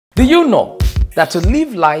you know that to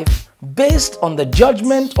live life based on the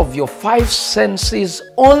judgment of your five senses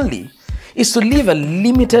only is to live a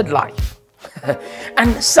limited life?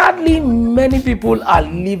 And sadly, many people are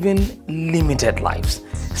living limited lives.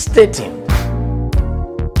 Stay tuned.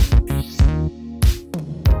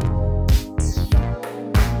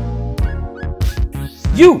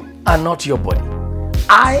 You are not your body.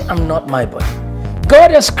 I am not my body.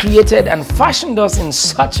 God has created and fashioned us in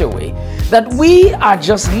such a way that we are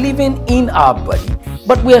just living in our body,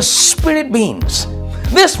 but we are spirit beings.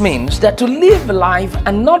 This means that to live life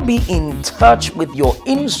and not be in touch with your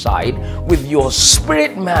inside, with your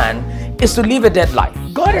spirit man, is to live a dead life.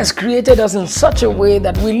 God has created us in such a way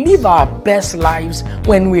that we live our best lives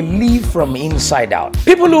when we live from inside out.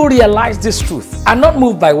 People who realize this truth are not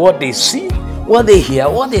moved by what they see, what they hear,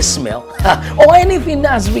 what they smell, or anything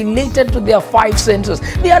that's related to their five senses.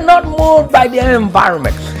 They are not moved by their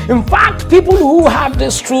environment. In fact, people who have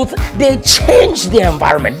this truth, they change their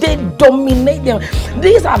environment. They dominate them.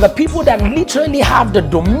 These are the people that literally have the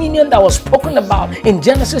dominion that was spoken about in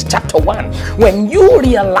Genesis chapter 1. When you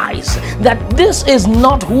realize that this is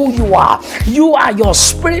not who you are your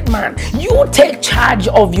spirit man. You take charge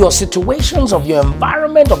of your situations, of your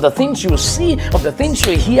environment, of the things you see, of the things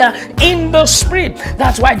you hear in the spirit.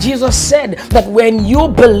 That's why Jesus said that when you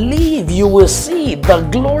believe, you will see the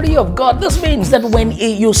glory of God. This means that when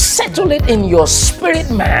you settle it in your spirit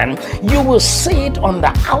man, you will see it on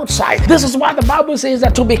the outside. This is why the Bible says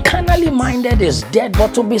that to be carnally minded is dead,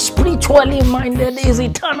 but to be spiritually minded is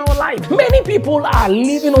eternal life. Many people are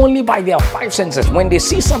living only by their five senses. When they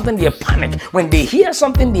see something, they panic. When they hear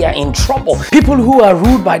something, they are in trouble. People who are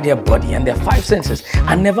ruled by their body and their five senses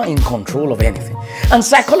are never in control of anything. And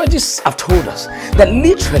psychologists have told us that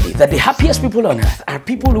literally that the happiest people on earth are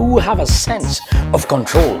people who have a sense of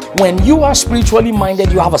control. When you are spiritually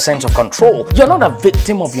minded, you have a sense of control. You're not a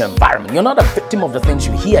victim of your environment. You're not a victim of the things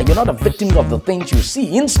you hear. You're not a victim of the things you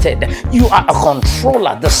see. Instead, you are a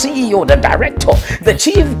controller, the CEO, the director, the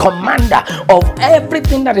chief commander of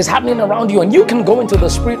everything that is happening around you. And you can go into the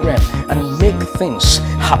spirit realm and make things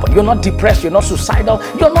happen. You're not depressed. You're not suicidal.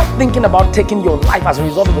 You're not thinking about taking your life as a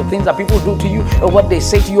result of the things that people do to you or what they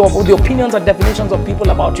say to you or the opinions and definitions of people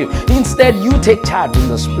about you. Instead, you take charge in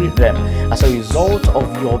the spirit realm as a result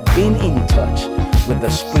of your being in touch with the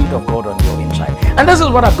Spirit of God on your inside. And this is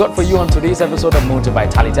what I've got for you on today's episode of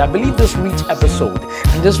MOTIVITALITY. I believe this rich episode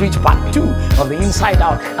and this rich part 2 of the Inside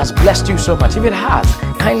Out has blessed you so much. If it has,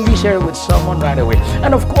 kindly share it with someone right away.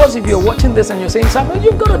 And of course, if you're watching this and you're saying, Samuel,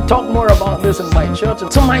 you've got to talk more about this in my church,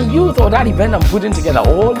 to my youth or that event I'm putting together,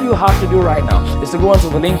 all you have to do right now is to go onto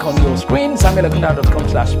the link on your screen,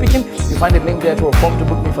 samuelekundayo.com/speaking. You find a link there to a form to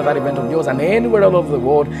book me for that event of yours, and anywhere all over the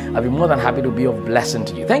world, I'll be more than happy to be of blessing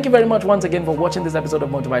to you. Thank you very much once again for watching this episode of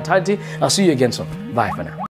MOTIVITALITY. I'll see you again soon. Bye for now.